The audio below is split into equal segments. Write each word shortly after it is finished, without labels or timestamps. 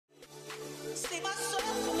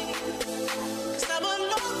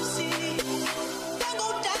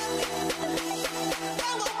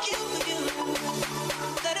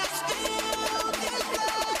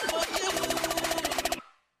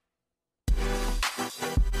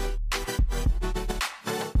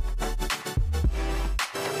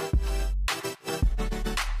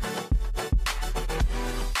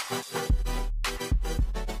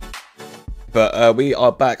But we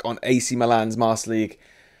are back on AC Milan's Master League.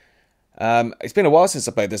 It's been a while since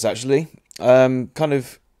I played this, actually. Kind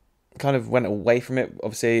of went away from it.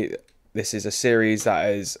 Obviously, this is a series that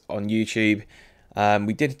is on YouTube.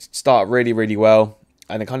 We did start really, really well,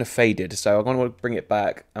 and it kind of faded. So I'm going to bring it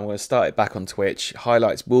back. I'm going to start it back on Twitch.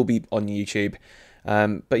 Highlights will be on YouTube.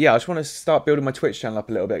 But yeah, I just want to start building my Twitch channel up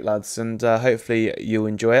a little bit, lads, and hopefully you'll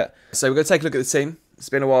enjoy it. So we're going to take a look at the team. It's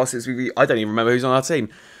been a while since I don't even remember who's on our team.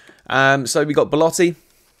 So we got Belotti,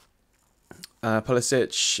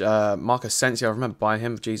 Pulisic, Marcus Sensi, I remember buying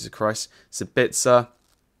him, Jesus Christ, Sabitzer,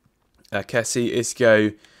 Kessie,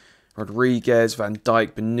 Isco, Rodriguez, Van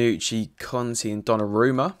Dijk, Bonucci, Conti and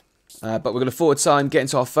Donnarumma. But we're going to forward time, get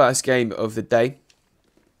into our first game of the day.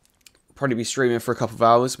 Probably be streaming for a couple of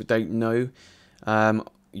hours, we don't know.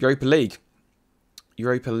 Europa League.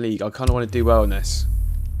 I kind of want to do well in this.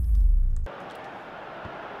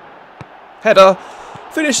 Header.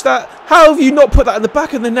 Finish that. How have you not put that in the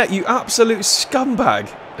back of the net, you absolute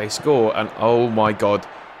scumbag? They score, and oh my god.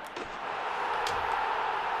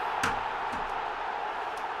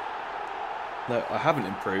 No, I haven't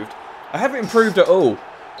improved. I haven't improved at all.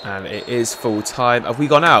 And it is full time. Have we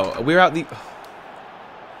gone out? We're out the...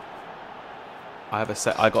 I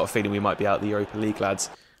got a feeling we might be out the Europa League, lads.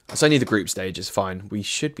 It's only the group stage, it's fine. We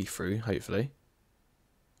should be through, hopefully.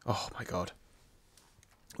 Oh my god.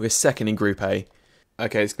 We're second in Group A.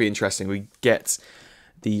 Okay, this could be interesting. We get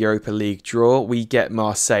the Europa League draw. We get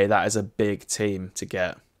Marseille. That is a big team to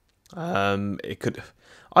get. It could...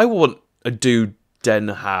 I want a Den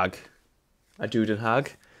Haag.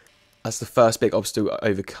 That's the first big obstacle to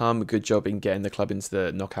overcome. Good job in getting the club into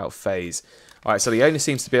the knockout phase. All right, so the owner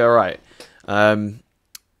seems to be all right.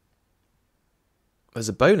 There's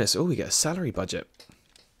a bonus. Oh, we get a salary budget.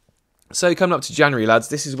 So coming up to January, lads,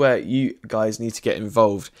 this is where you guys need to get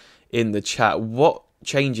involved in the chat. What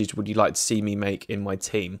changes would you like to see me make in my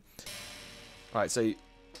team? All right, so...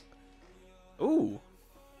 Ooh.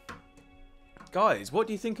 Guys, what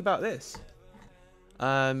do you think about this?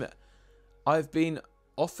 I've been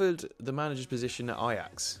offered the manager's position at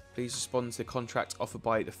Ajax. Please respond to the contract offered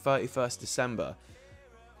by the 31st December.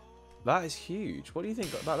 That is huge. What do you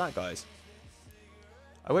think about that, guys?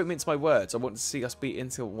 I won't mince my words. I want to see us beat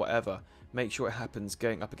Inter whatever. Make sure it happens.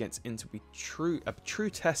 Going up against Inter will be a true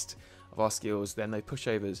test of our skills. Then no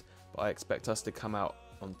pushovers, but I expect us to come out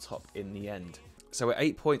on top in the end. So we're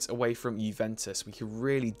 8 points away from Juventus. We could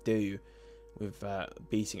really do with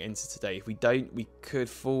beating Inter today. If we don't, we could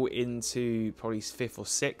fall into probably 5th or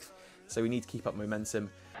 6th. So we need to keep up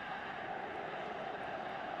momentum.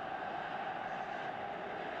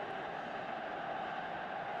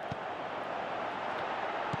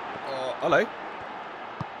 Oh, hello.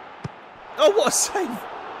 Oh, what a save!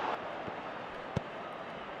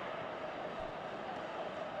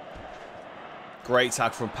 Great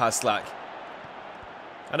tackle from Paslak.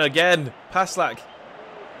 And again, Paslak.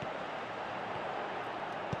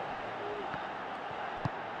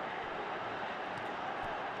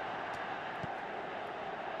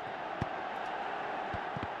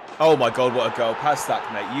 Oh my god, what a goal.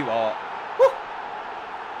 Paslak, mate, you are... Woo!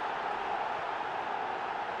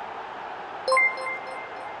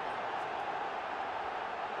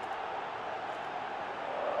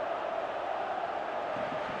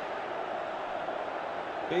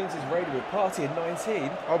 Beans is raided with party in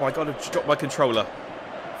 19. Oh my god, I've just dropped my controller.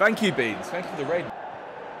 Thank you, Beans. Thank you for the raid. I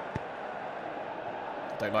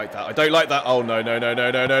don't like that. I don't like that. Oh no, no, no,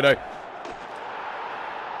 no, no, no, no. You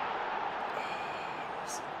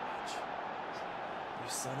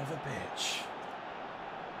son of a bitch.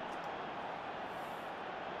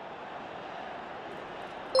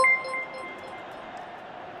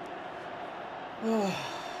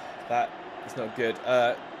 That is not good.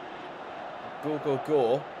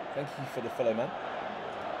 Gore. Thank you for the follow, man.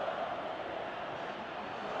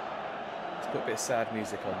 Let's put a bit of sad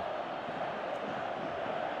music on.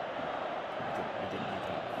 We didn't need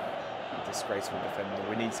that. Disgraceful defender.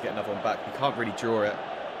 We need to get another one back. We can't really draw it.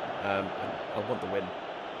 I want the win.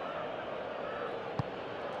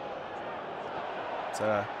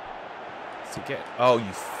 To get... Oh,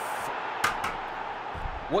 you...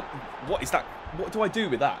 What is that? What do I do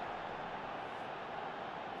with that?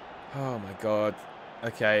 Oh my god.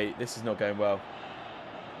 Okay, this is not going well.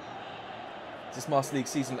 Is this Master League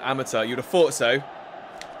season amateur? You'd have thought so.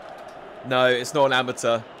 No, it's not an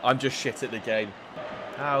amateur. I'm just shit at the game.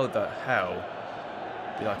 How the hell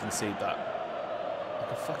did I concede that?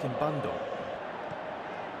 Like a fucking bundle.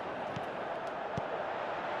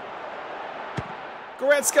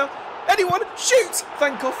 Goretzka! Anyone? Shoot!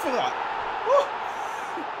 Thank God for that.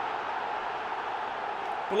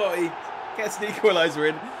 Belotti gets the equaliser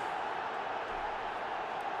in.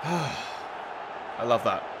 I love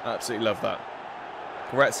that. Absolutely love that.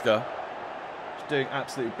 Goretzka. Just doing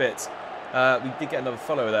absolute bits. We did get another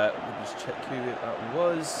follower there. We'll just check who that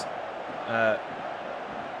was.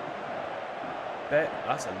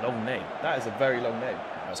 That's a long name. That is a very long name.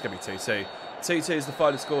 That's going to be 2-2. 2-2 is the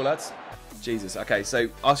final score, lads. Jesus. Okay, so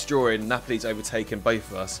us drawing, Napoli's overtaken both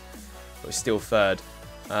of us, but we're still third.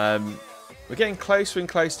 We're getting closer and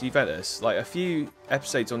closer to Juventus. Like a few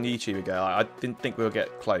episodes on YouTube ago, I didn't think we would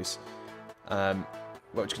get close. But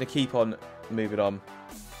we're just going to keep on moving on.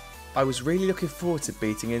 I was really looking forward to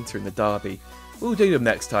beating Inter in the derby. We'll do them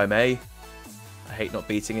next time, eh? I hate not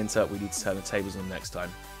beating Inter. We need to turn the tables on next time.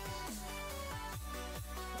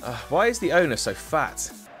 Why is the owner so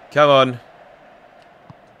fat? Come on.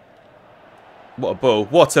 What a ball.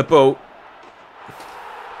 What a ball.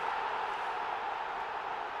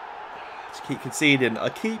 Just keep conceding. I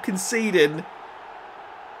keep conceding.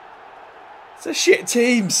 It's a shit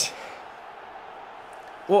teams.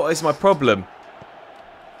 What is my problem?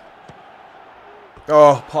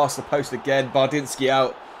 Oh, past the post again. Bardinski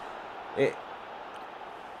out.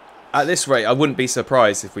 At this rate, I wouldn't be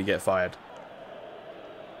surprised if we get fired.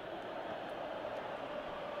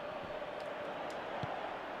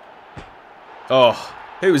 Oh,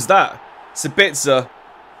 who was that? Sabitzer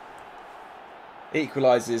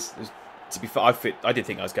equalises. To be fair, I did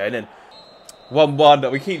think I was going in. 1-1.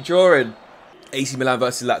 We keep drawing. AC Milan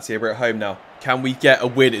versus Lazio. We're at home now. Can we get a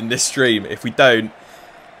win in this stream? If we don't,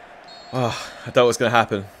 oh, I don't know what's going to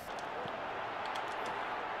happen.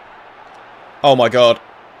 Oh my god.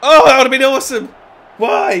 Oh, that would have been awesome.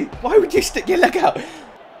 Why? Why would you stick your leg out?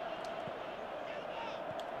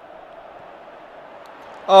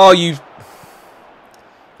 Oh, you...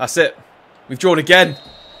 That's it. We've drawn again.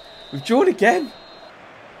 We've drawn again.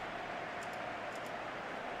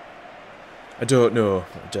 I don't know.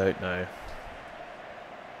 I don't know.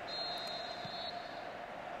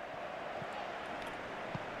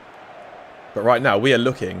 But right now, we are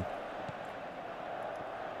looking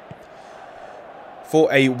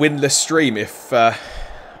for a winless stream if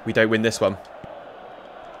we don't win this one.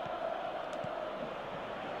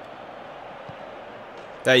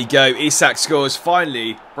 There you go. Isak scores.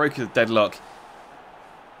 Finally broke the deadlock.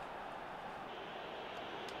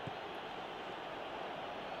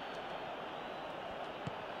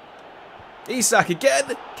 Isak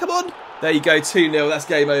again. Come on. There you go. 2-0. That's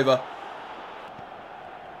game over.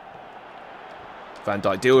 Van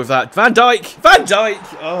Dijk, deal with that. Van Dijk! Van Dijk!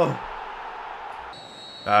 Oh.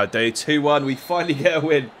 Day 2-1. We finally get a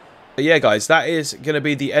win. But yeah, guys, that is going to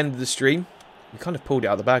be the end of the stream. We kind of pulled it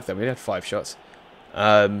out of the bag, though. We had 5 shots.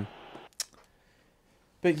 But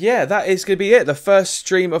yeah, that is going to be it. The first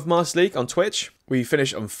stream of Master League on Twitch. We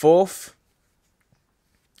finished on 4th.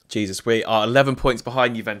 Jesus, we are 11 points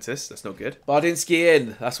behind Juventus. That's not good. Bardinski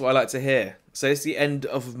in. That's what I like to hear. So it's the end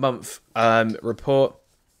of the month report.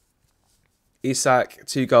 Isak,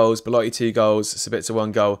 2 goals. Belotti, 2 goals. Sabitzer,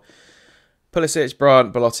 1 goal. Pulisic,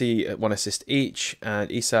 Brandt, Belotti, 1 assist each.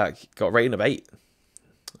 And Isak got a rating of 8.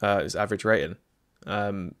 His average rating.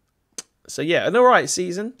 So yeah, an alright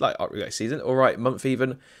season. Alright month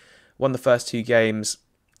even. Won the first 2 games.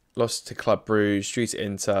 Lost to Club Brugge. Drew to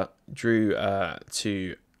Inter. Drew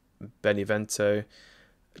to Benevento.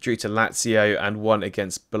 Drew to Lazio. And won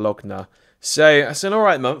against Bologna. So it's an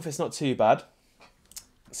alright month. It's not too bad.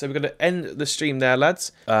 So we're going to end the stream there,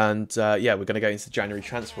 lads. And yeah, we're going to go into the January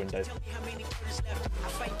transfer window.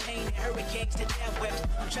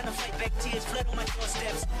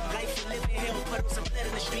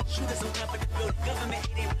 Government,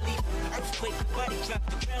 it ain't relief. Earthquake, body drop,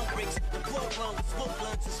 the ground breaks. The world wrong, smoke